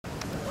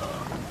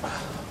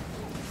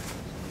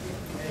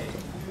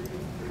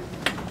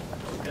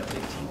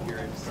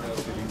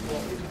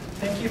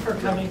for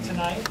coming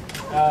tonight.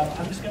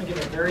 I'm just going to give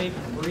a very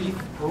brief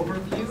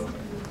overview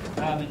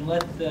and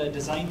let the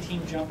design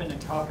team jump in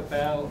and talk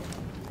about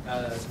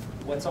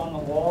what's on the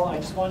wall. I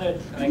just want to,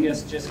 I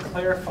guess, just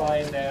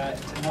clarify that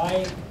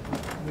tonight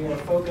we are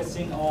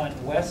focusing on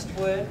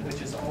Westwood,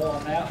 which is all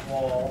on that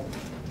wall,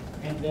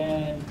 and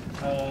then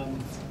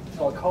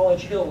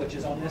College Hill, which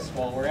is on this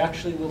wall.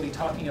 We'll be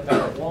talking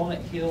about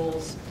Walnut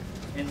Hills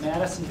in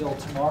Madisonville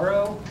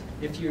tomorrow.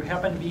 If you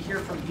happen to be here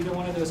from either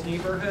one of those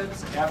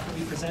neighborhoods, after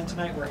we present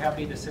tonight, we're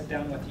happy to sit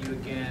down with you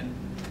again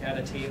at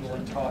a table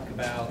and talk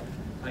about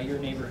your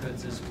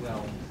neighborhoods as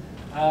well.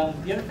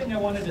 The other thing I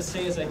wanted to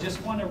say is I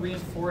just want to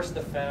reinforce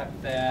the fact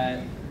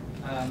that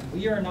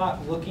we are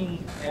not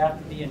looking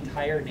at the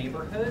entire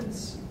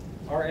neighborhoods.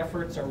 Our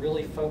efforts are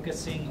really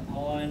focusing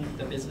on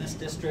the business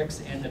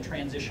districts and the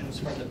transitions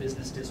from the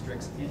business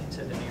districts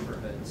into the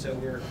neighborhood. So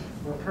we're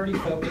pretty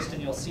focused,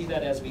 and you'll see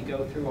that as we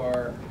go through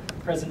our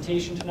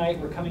presentation tonight.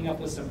 We're coming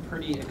up with some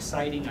pretty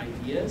exciting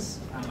ideas.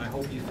 I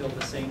hope you feel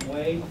the same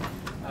way.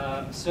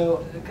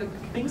 So the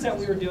things that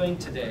we were doing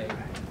today,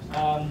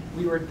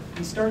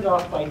 we started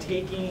off by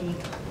taking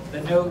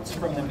the notes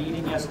from the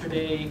meeting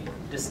yesterday,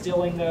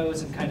 distilling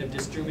those and kind of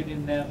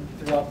distributing them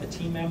throughout the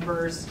team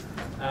members.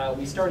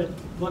 We started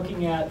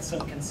looking at some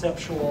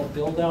conceptual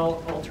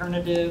build-out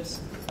alternatives,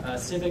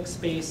 civic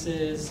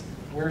spaces,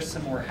 where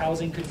some more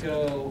housing could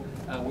go,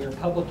 where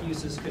public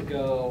uses could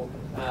go,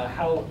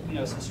 how,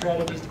 some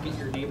strategies to get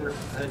your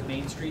neighborhood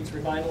main streets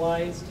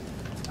revitalized.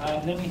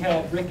 Then we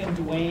had Rick and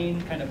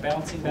DeWayne kind of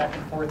bouncing back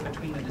and forth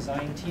between the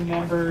design team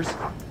members,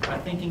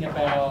 thinking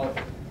about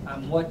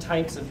what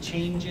types of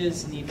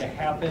changes need to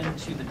happen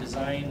to the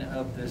design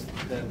of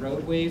the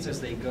roadways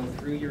as they go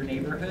through your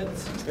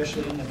neighborhoods,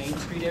 especially in the main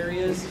street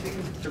areas,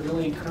 to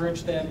really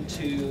encourage them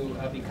to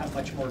become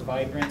much more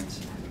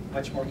vibrant,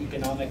 much more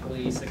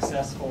economically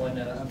successful, and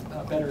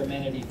a better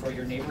amenity for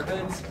your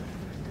neighborhoods.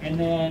 And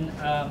then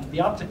the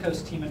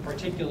Opticos team in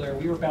particular,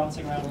 we were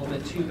bouncing around a little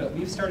bit too, but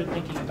we've started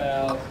thinking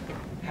about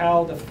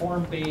how the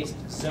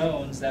form-based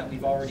zones that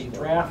we've already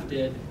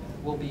drafted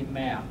will be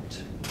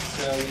mapped.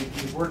 So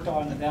we've worked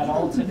on that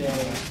all today.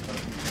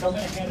 So I'm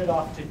going to hand it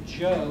off to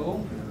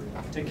Joe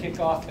to kick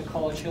off the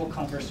College Hill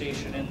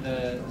conversation and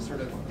the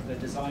sort of the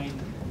design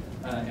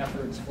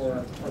efforts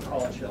for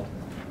College Hill.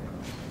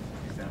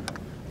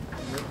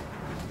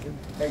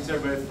 Thanks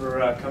everybody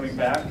for coming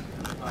back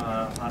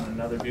on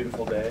another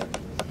beautiful day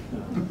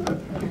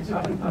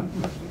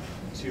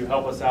to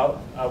help us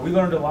out. We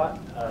learned a lot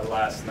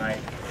last night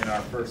in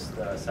our first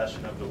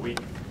session of the week.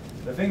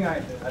 The thing I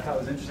thought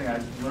was interesting,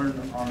 I learned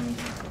on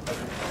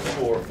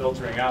people were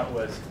filtering out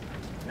was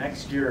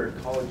next year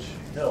College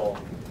Hill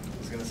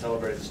is going to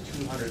celebrate its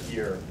 200th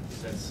year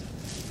since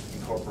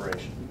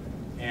incorporation.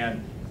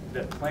 And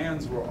the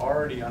plans were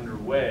already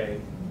underway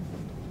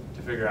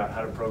to figure out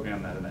how to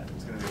program that event.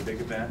 It's going to be a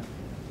big event,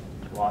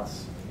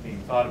 lots being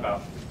thought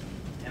about.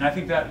 And I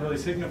think that really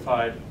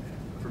signified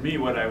for me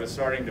what I was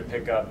starting to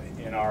pick up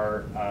in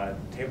our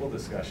table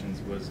discussions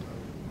was,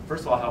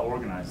 first of all, how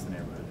organized the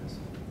neighborhood is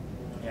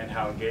and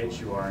how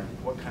engaged you are and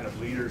what kind of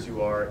leaders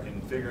you are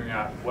in figuring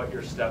out what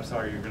your steps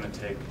are you're going to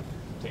take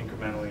to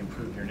incrementally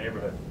improve your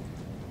neighborhood.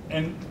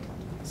 And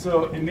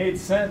so it made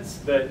sense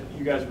that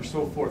you guys were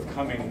so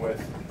forthcoming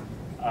with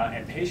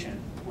and patient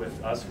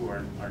with us who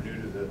are new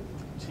to the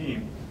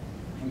team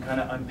and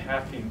kind of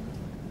unpacking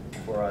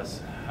for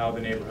us how the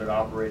neighborhood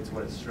operates,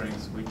 what its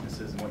strengths,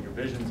 weaknesses, and what your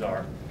visions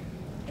are,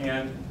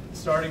 and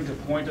starting to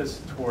point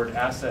us toward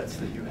assets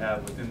that you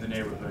have within the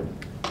neighborhood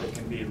that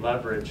can be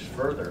leveraged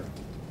further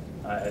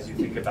as you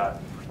think about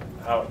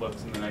how it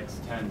looks in the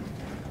next 10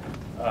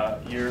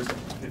 years,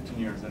 15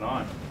 years and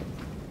on.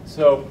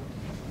 So,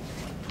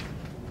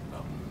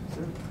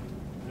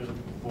 there's a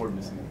board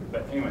missing here,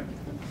 but anyway,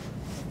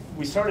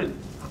 we started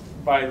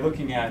by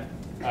looking at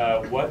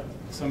what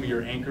some of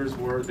your anchors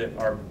were that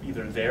are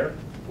either there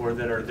or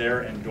that are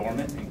there and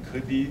dormant and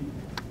could be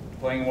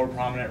playing a more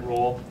prominent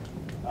role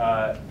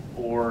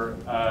or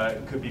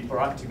could be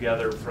brought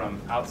together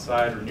from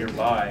outside or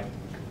nearby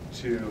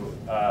to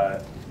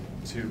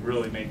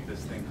really make this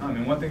thing hum.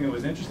 And one thing that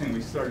was interesting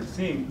we started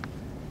seeing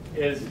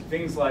is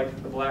things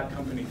like the Black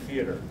Company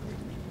Theater,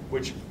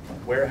 which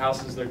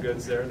warehouses their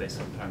goods there. They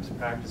sometimes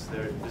practice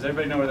there. Does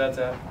everybody know where that's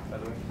at, by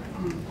the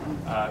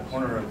way?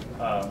 Corner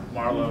of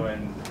Marlowe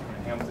and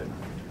Hamilton.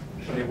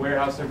 They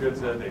warehouse their goods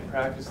there, they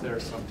practice there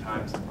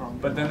sometimes,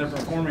 but then they're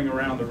performing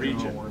around the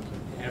region,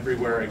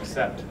 everywhere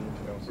except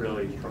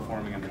really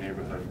performing in the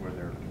neighborhood where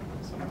they're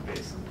somewhat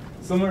based.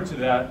 Similar to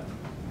that,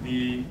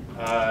 the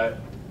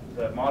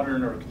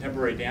modern or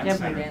contemporary dance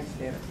center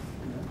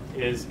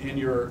is in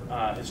your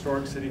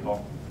historic city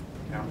hall,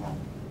 town hall.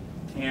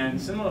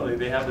 And similarly,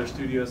 they have their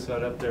studios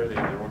set up there, they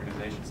have their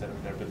organization set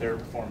up there, but they're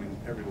performing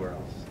everywhere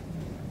else.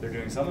 They're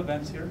doing some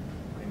events here,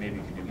 they maybe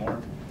could do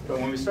more. But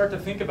when we start to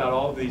think about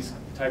all of these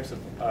types of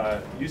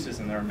uses,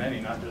 and there are many,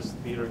 not just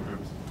theater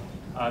groups,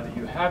 that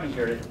you have in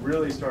here, it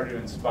really started to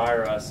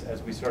inspire us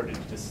as we started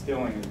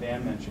distilling, as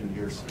Dan mentioned,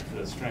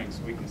 the strengths,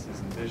 weaknesses,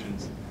 and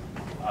visions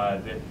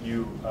that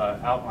you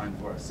outlined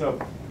for us. So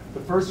The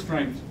first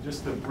strength,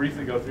 just to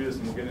briefly go through this,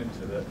 and we'll get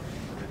into the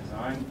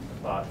design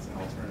thoughts and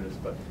alternatives,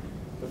 but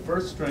the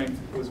first strength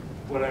was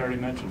what I already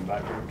mentioned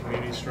about your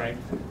community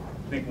strength.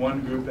 I think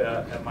one group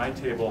at my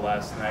table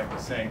last night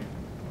was saying,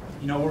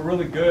 you know, we're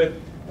really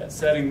good at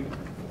setting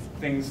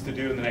things to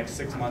do in the next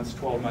 6 months,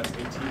 12 months,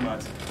 18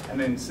 months, and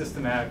then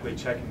systematically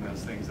checking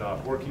those things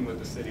off, working with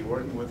the city,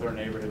 working with our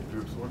neighborhood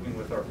groups, working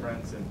with our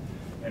friends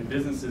and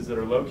businesses that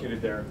are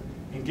located there,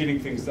 and getting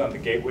things done. The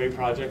Gateway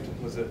project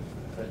was a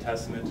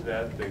testament to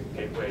that, the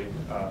Gateway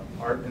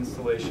art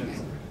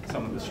installations,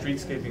 some of the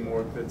streetscaping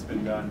work that's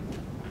been done,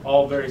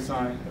 all very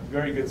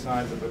good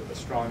signs of a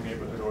strong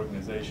neighborhood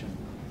organization.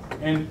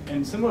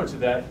 And similar to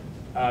that,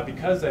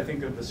 because I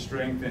think of the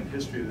strength and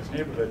history of this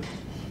neighborhood,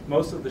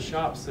 most of the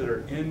shops that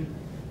are in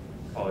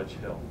College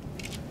Hill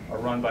are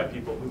run by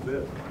people who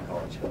live in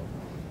College Hill.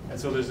 And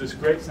so there's this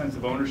great sense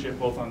of ownership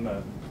both on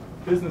the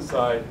business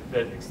side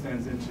that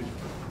extends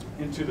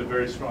into the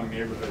very strong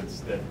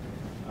neighborhoods that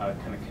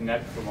kind of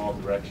connect from all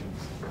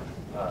directions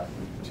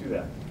to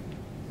that.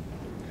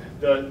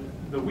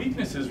 The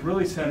weakness is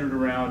really centered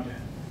around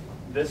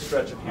this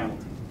stretch of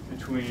Hamilton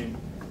between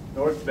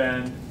North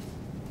Bend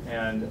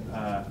and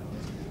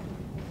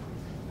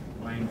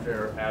Lane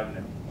Fair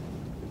Avenue.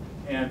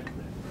 And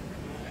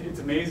it's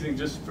amazing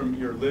just from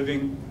your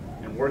living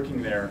and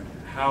working there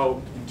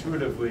how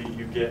intuitively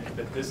you get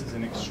that this is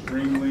an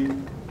extremely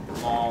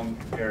long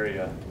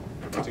area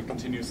to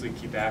continuously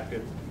keep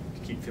active,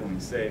 to keep feeling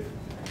safe,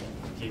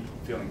 to keep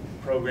feeling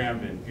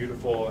programmed and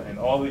beautiful, and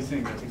all these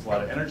things. It takes a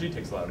lot of energy,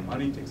 takes a lot of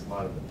money, takes a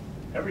lot of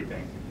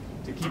everything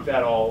to keep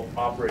that all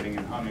operating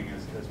and humming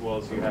as well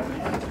as you have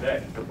it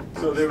today.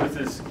 So there was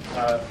this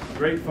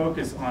great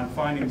focus on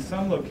finding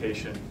some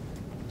location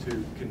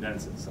to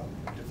condense itself,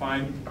 to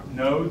find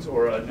nodes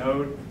or a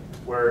node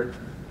where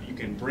you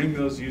can bring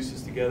those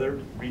uses together,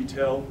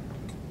 retail,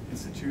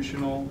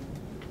 institutional,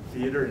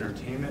 theater,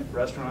 entertainment,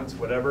 restaurants,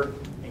 whatever,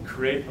 and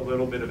create a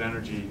little bit of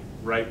energy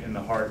right in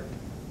the heart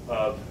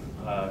of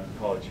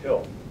College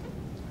Hill.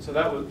 So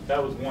that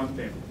was one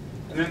thing.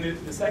 And then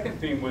the second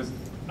thing was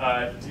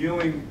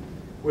dealing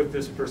with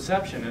this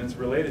perception, and it's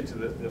related to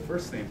the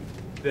first thing,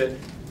 that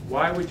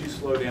why would you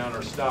slow down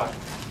or stop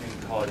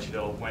in College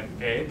Hill when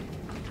A,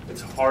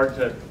 it's hard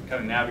to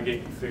kind of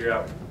navigate and figure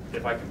out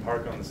if I can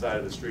park on the side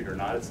of the street or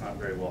not. It's not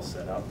very well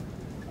set up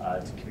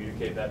to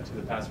communicate that to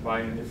the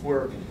passerby. And if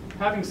we're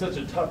having such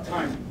a tough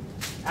time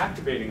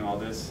activating all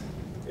this,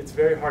 it's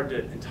very hard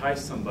to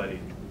entice somebody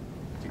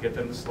to get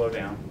them to slow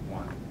down,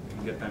 one,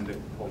 and get them to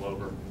pull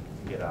over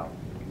and get out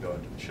and go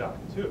into the shop,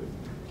 two.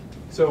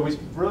 So we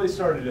really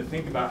started to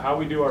think about how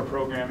we do our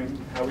programming,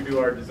 how we do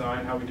our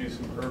design, how we do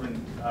some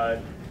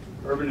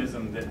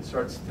urbanism that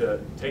starts to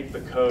take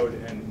the code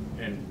and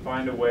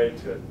find a way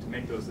to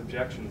make those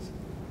objectives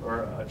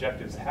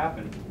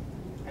happen,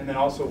 and then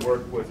also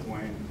work with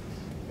DeWayne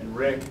and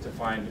Rick to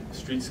find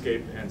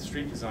streetscape and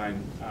street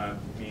design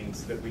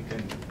means that we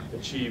can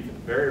achieve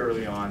very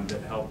early on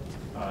that help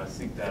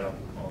sync that up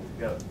all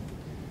together.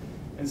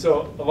 And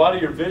so a lot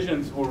of your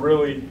visions were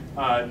really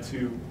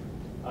to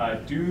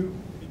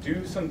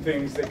do some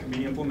things that can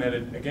be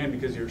implemented, again,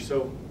 because you're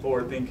so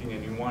forward thinking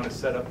and you want to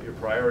set up your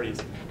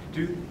priorities.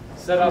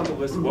 Set out the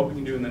list of what we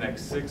can do in the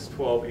next 6,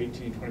 12,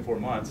 18, 24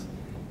 months,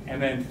 and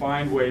then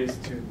find ways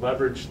to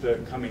leverage the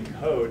coming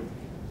code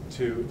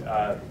to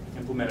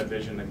implement a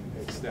vision that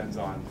extends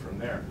on from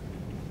there.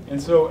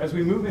 And so as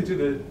we move into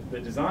the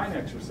design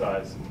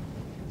exercise,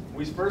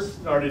 we first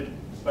started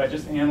by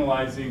just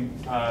analyzing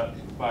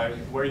by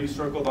where you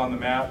circled on the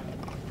map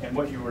and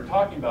what you were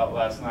talking about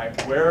last night.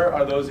 Where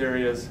are those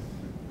areas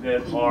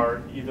that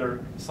are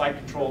either site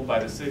controlled by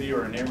the city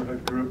or a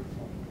neighborhood group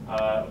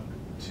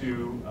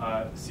to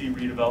see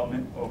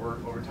redevelopment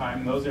over time?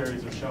 And those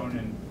areas are shown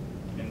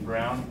in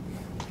brown.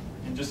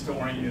 And just to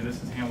orient you,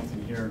 this is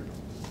Hamilton here,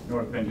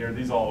 North Bend here.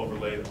 These all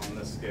overlaid on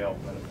this scale,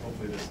 but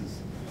hopefully this is,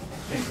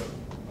 I think,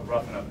 a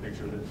rough enough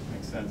picture that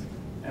makes sense.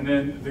 And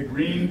then the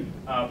green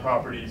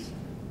properties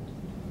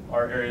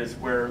are areas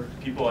where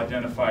people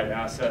identified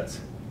assets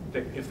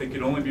that if they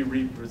could only be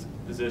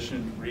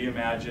repositioned,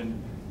 reimagined,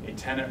 a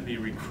tenant be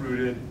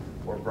recruited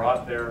or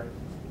brought there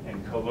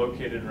and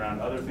co-located around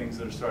other things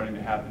that are starting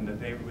to happen, that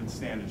they would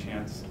stand a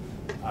chance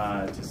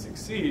to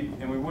succeed,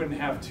 and we wouldn't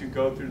have to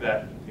go through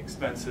that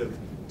expensive,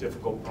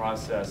 difficult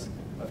process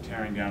of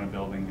tearing down a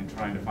building and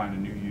trying to find a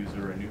new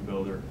user, a new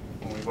builder,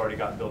 when we've already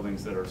got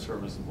buildings that are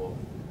serviceable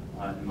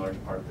in large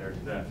part there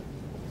today.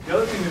 The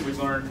other thing that we've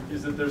learned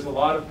is that there's a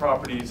lot of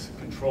properties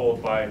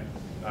controlled by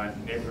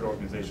neighborhood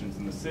organizations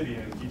in the city,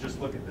 and if you just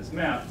look at this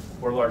map,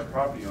 we're large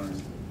property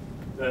owners.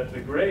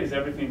 The gray is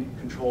everything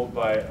controlled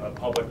by a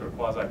public or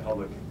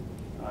quasi-public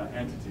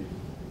entity.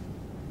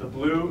 The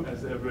blue,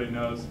 as everybody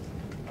knows,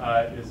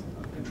 is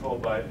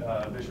controlled by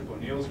Bishop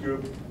O'Neill's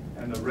group,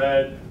 and the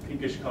red,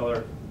 pinkish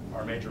color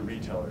are major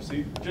retailers.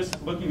 So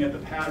just looking at the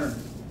pattern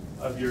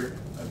of your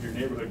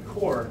neighborhood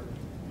core,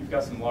 you've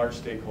got some large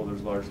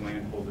stakeholders, large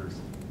landholders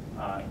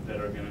that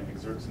are going to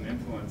exert some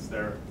influence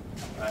there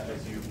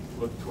as you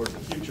look towards the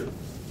future.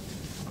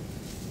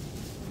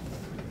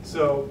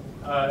 So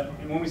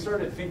and when we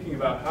started thinking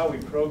about how we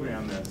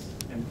program this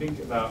and think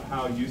about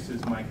how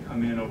uses might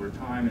come in over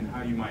time and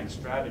how you might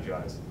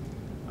strategize,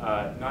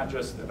 not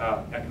just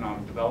about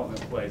economic development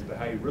plays, but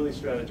how you really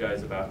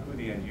strategize about who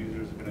the end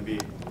users are going to be,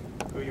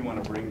 who you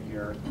want to bring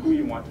here, who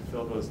you want to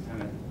fill those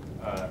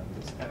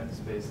tenant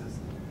spaces,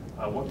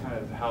 what kind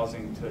of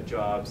housing to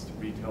jobs to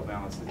retail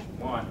balance that you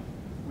want.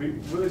 We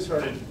really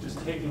started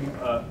just taking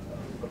a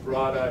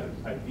broad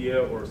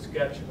idea or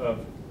sketch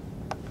of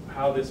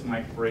how this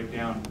might break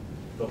down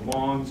the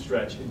long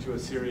stretch into a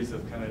series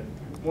of kind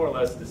of more or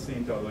less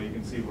distinct, although you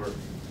can see we're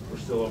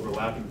still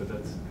overlapping, but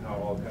that's how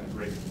all kind of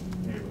great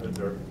neighborhoods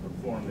are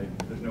formed.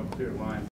 There's no clear line.